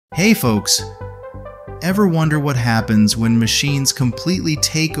Hey folks! Ever wonder what happens when machines completely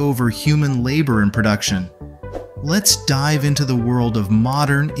take over human labor in production? Let's dive into the world of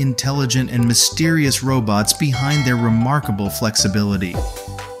modern, intelligent, and mysterious robots behind their remarkable flexibility.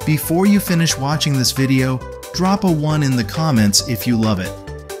 Before you finish watching this video, drop a 1 in the comments if you love it.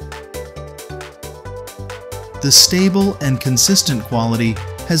 The stable and consistent quality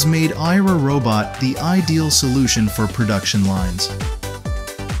has made IRA Robot the ideal solution for production lines.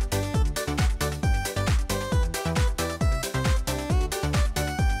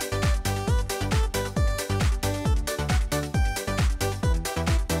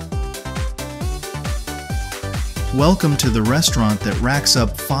 Welcome to the restaurant that racks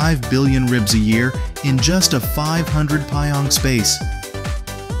up 5 billion ribs a year in just a 500 pyong space.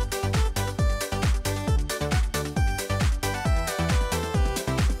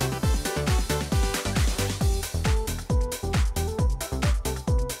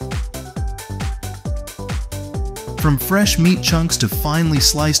 From fresh meat chunks to finely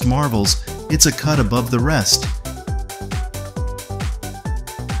sliced marvels, it's a cut above the rest.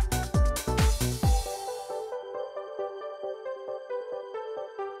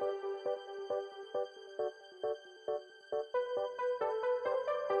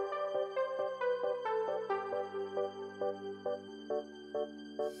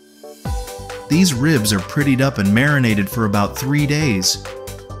 These ribs are prettied up and marinated for about 3 days.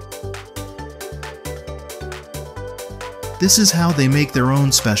 This is how they make their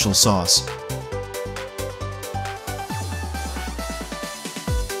own special sauce.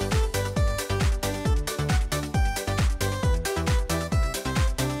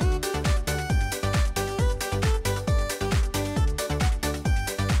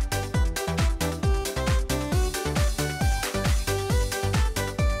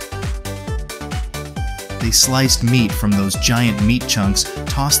 They sliced meat from those giant meat chunks,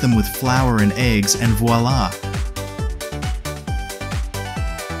 tossed them with flour and eggs, and voila!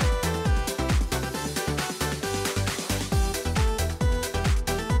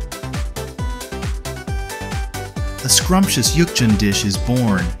 A scrumptious yukjeon dish is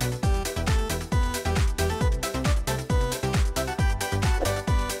born.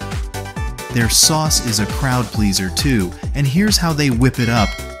 Their sauce is a crowd pleaser too, and here's how they whip it up.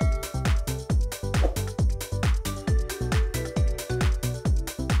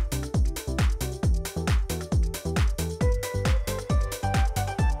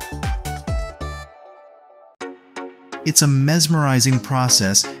 It's a mesmerizing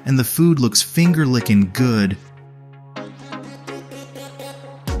process, and the food looks finger-licking good.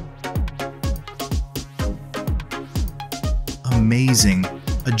 Amazing!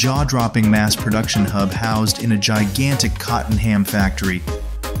 A jaw-dropping mass production hub housed in a gigantic cotton ham factory.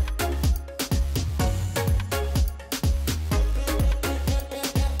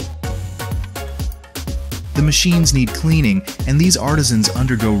 The machines need cleaning, and these artisans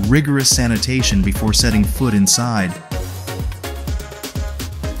undergo rigorous sanitation before setting foot inside.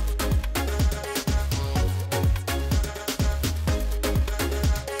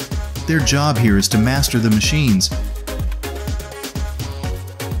 Their job here is to master the machines.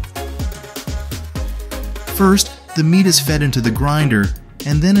 First, the meat is fed into the grinder,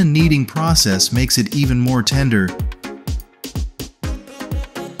 and then a kneading process makes it even more tender.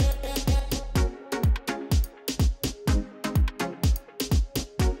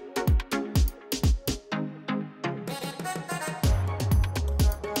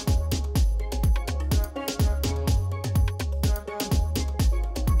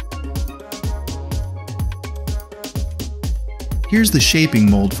 Here's the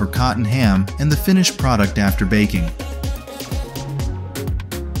shaping mold for cotton ham and the finished product after baking.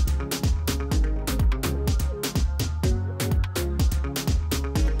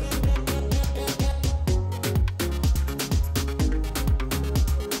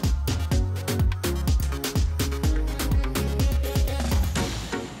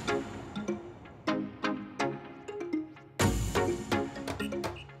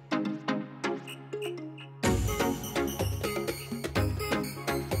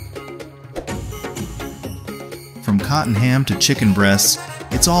 From cotton ham to chicken breasts,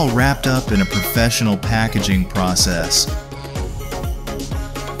 it's all wrapped up in a professional packaging process.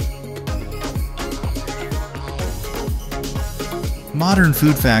 Modern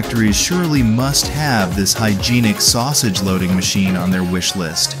food factories surely must have this hygienic sausage loading machine on their wish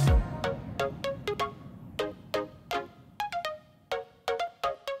list.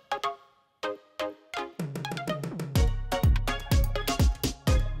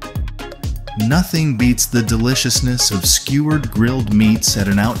 Nothing beats the deliciousness of skewered grilled meats at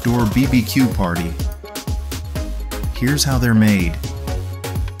an outdoor BBQ party. Here's how they're made.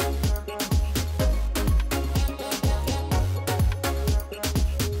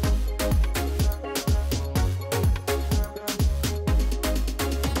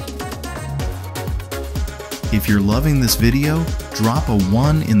 If you're loving this video, drop a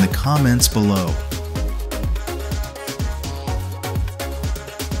 1 in the comments below.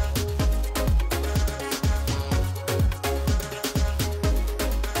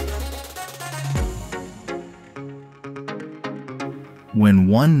 When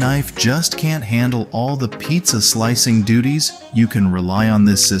one knife just can't handle all the pizza slicing duties, you can rely on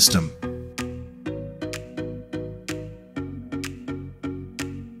this system.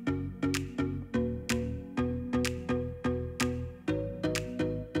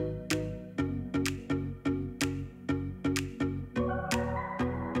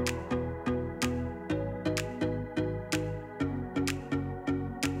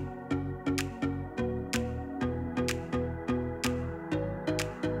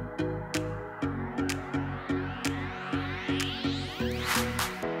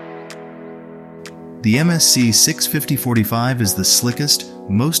 The MSC 650/45 is the slickest,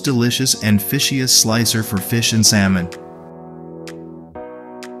 most delicious, and fishiest slicer for fish and salmon.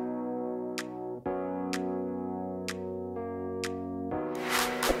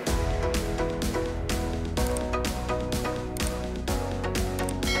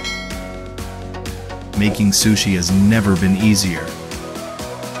 Making sushi has never been easier.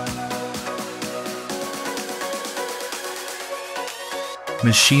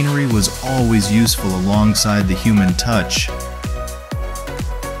 Machinery was always useful alongside the human touch.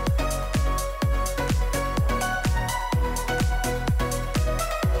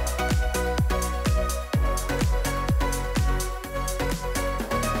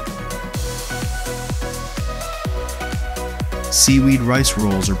 Seaweed rice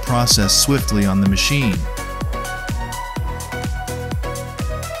rolls are processed swiftly on the machine.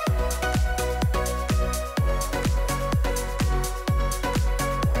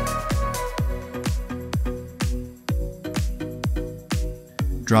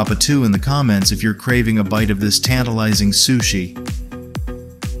 Drop a 2 in the comments if you're craving a bite of this tantalizing sushi.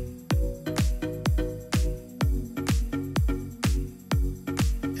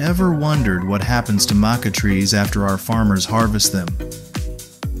 Ever wondered what happens to maca trees after our farmers harvest them?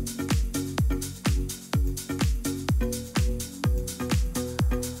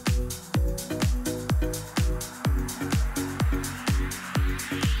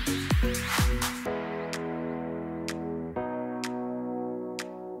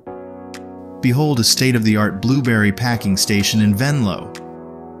 Behold a state-of-the-art blueberry packing station in Venlo.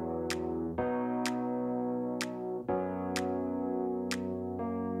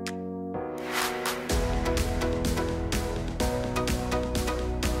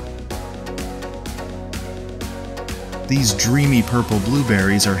 These dreamy purple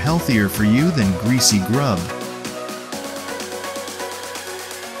blueberries are healthier for you than greasy grub.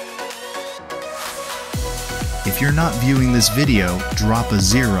 If you're not viewing this video, drop a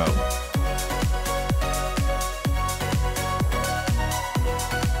 0.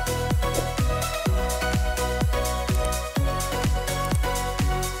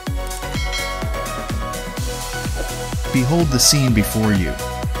 Behold the scene before you.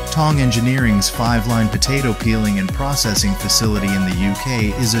 Tong Engineering's 5-line potato peeling and processing facility in the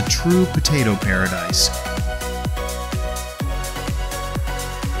UK is a true potato paradise.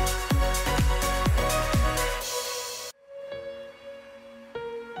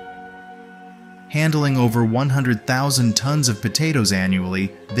 Handling over 100,000 tons of potatoes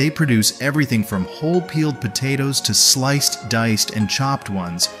annually, they produce everything from whole-peeled potatoes to sliced, diced, and chopped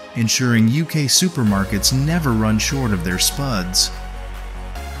ones, ensuring UK supermarkets never run short of their spuds.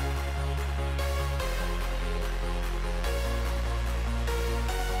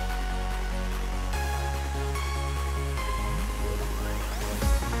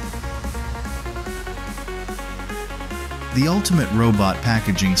 The ultimate robot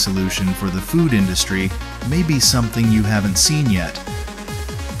packaging solution for the food industry may be something you haven't seen yet.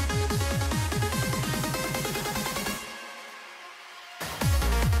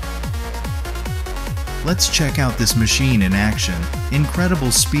 Let's check out this machine in action.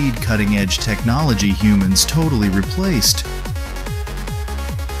 Incredible speed, cutting-edge technology humans totally replaced.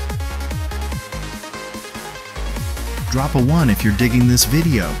 Drop a 1 if you're digging this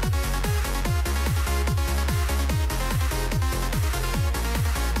video.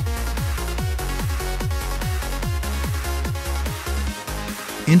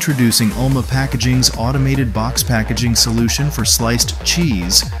 Introducing Ulma Packaging's automated box packaging solution for sliced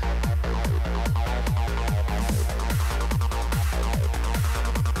cheese.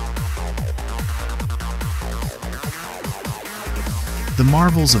 The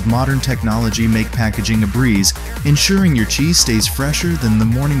marvels of modern technology make packaging a breeze, ensuring your cheese stays fresher than the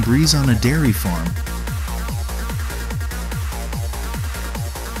morning breeze on a dairy farm.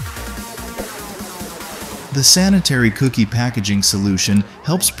 The sanitary cookie packaging solution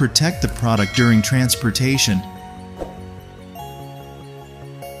helps protect the product during transportation.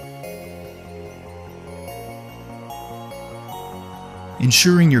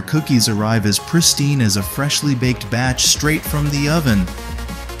 Ensuring your cookies arrive as pristine as a freshly baked batch straight from the oven.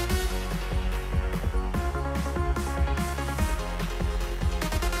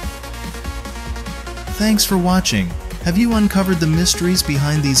 Thanks for watching. Have you uncovered the mysteries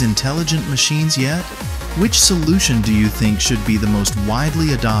behind these intelligent machines yet? Which solution do you think should be the most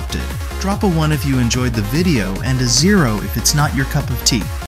widely adopted? Drop a 1 if you enjoyed the video and a 0 if it's not your cup of tea.